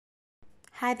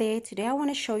Hi there, today I want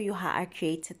to show you how I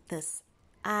created this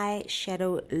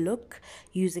eyeshadow look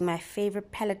using my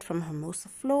favorite palette from Hermosa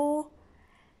Flor.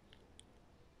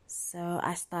 So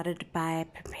I started by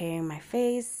preparing my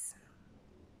face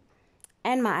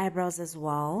and my eyebrows as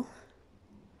well.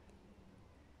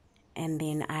 And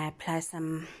then I apply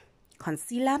some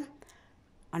concealer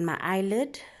on my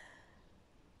eyelid.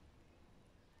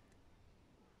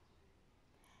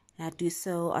 And I do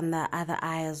so on the other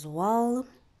eye as well,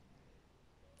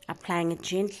 applying it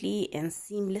gently and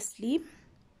seamlessly.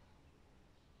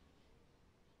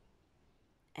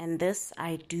 And this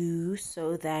I do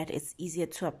so that it's easier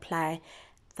to apply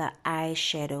the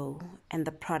eyeshadow and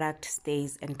the product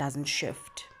stays and doesn't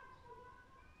shift.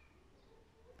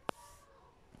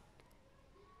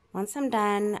 Once I'm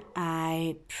done,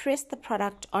 I press the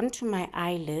product onto my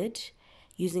eyelid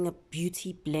using a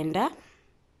beauty blender.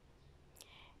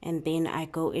 And then I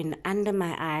go in under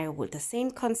my eye with the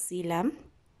same concealer.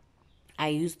 I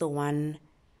use the one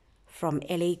from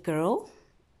LA Girl.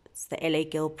 It's the LA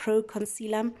Girl Pro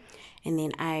Concealer. And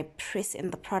then I press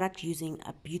in the product using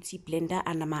a beauty blender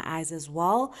under my eyes as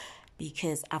well,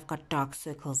 because I've got dark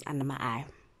circles under my eye.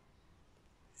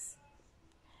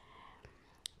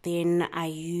 Then I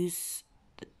use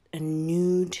a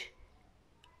nude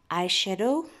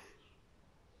eyeshadow,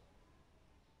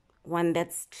 one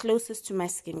that's closest to my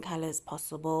skin color as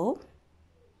possible,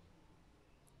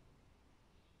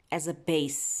 as a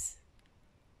base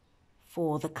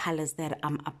for the colors that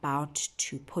I'm about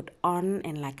to put on.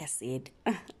 And like I said,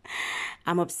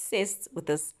 I'm obsessed with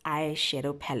this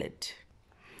eyeshadow palette.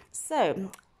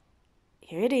 So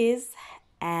here it is,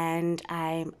 and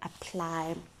I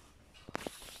apply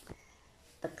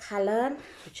the color,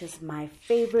 which is my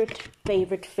favorite,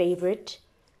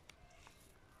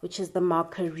 which is the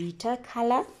Margarita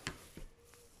color.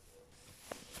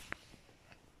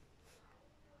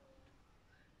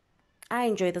 I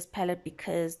enjoy this palette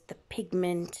because the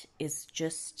pigment is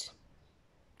just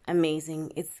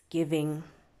amazing. It's giving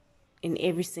in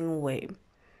every single way.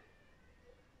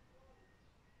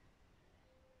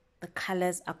 The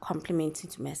colors are complementing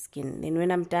to my skin. Then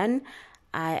when I'm done,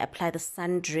 I apply the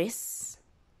Sundress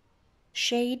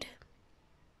shade.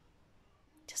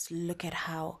 Just look at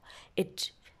how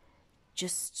it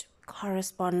just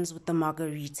corresponds with the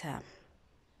Margarita.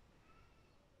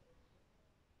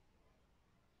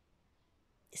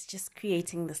 It's just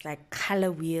creating this like color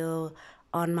wheel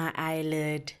on my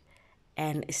eyelid,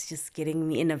 and it's just getting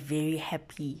me in a very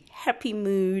happy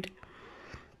mood.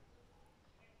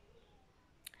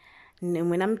 And then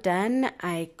when I'm done,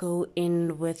 I go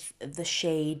in with the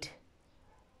shade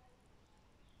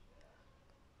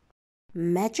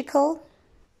Magical.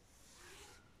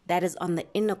 That is on the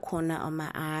inner corner of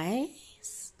my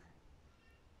eyes.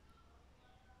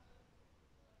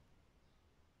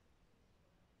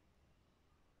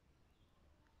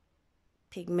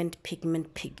 Pigment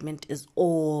is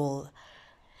all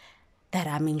that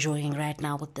I'm enjoying right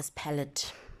now with this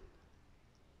palette.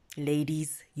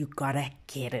 Ladies, you gotta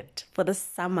get it for the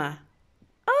summer.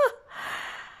 Oh,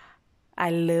 I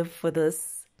live for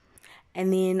this.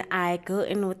 And then I go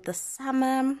in with the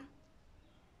summer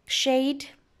shade.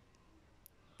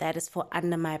 That is for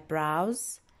under my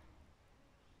brows,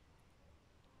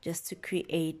 just to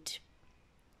create,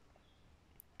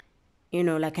 you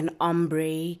know, like an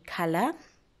ombre color.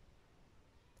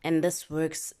 And this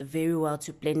works very well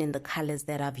to blend in the colors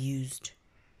that I've used.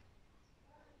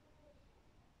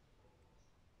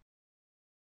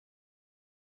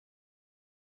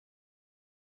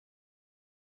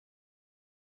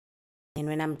 And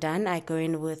when I'm done, I go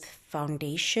in with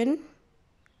foundation.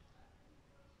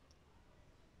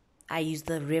 I use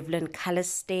the Revlon Color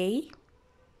Stay.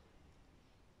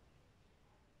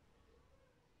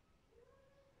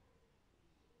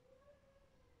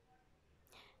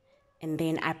 And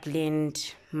then I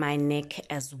blend my neck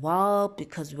as well,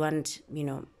 because we want, you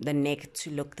know, the neck to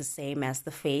look the same as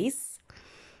the face.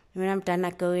 And when I'm done,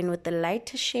 I go in with the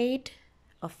lighter shade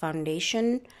of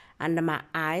foundation under my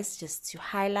eyes just to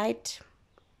highlight.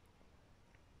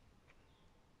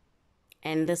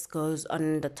 And this goes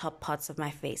on the top parts of my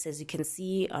face, as you can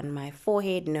see, on my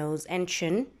forehead, nose, and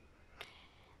chin.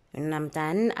 When I'm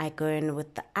done, I go in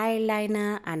with the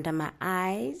eyeliner under my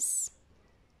eyes.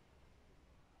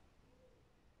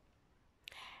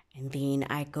 And then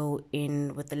I go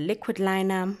in with the liquid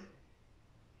liner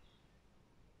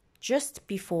just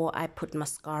before I put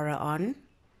mascara on.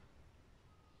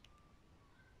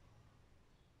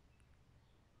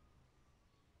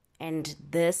 And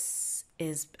this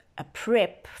is a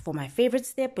prep for my favorite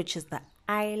step, which is the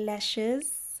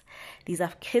eyelashes. These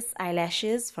are Kiss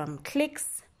eyelashes from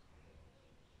Clicks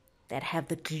that have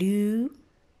the glue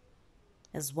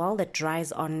as well that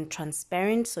dries on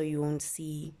transparent so you won't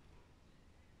see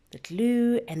the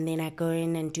glue. And then I go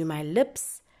in and do my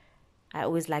lips. I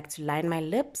always like to line my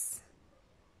lips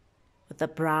with a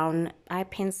brown eye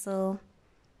pencil.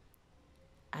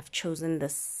 I've chosen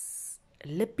this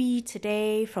lippy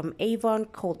today from Avon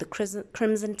called the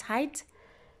Crimson Tide.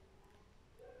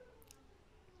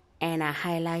 And I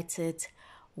highlight it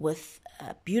with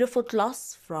a beautiful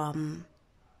gloss from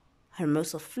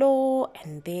Hermosa Flor.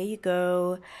 And there you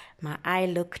go. My eye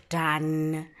look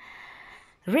done.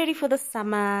 Ready for the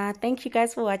summer. Thank you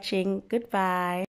guys for watching. Goodbye.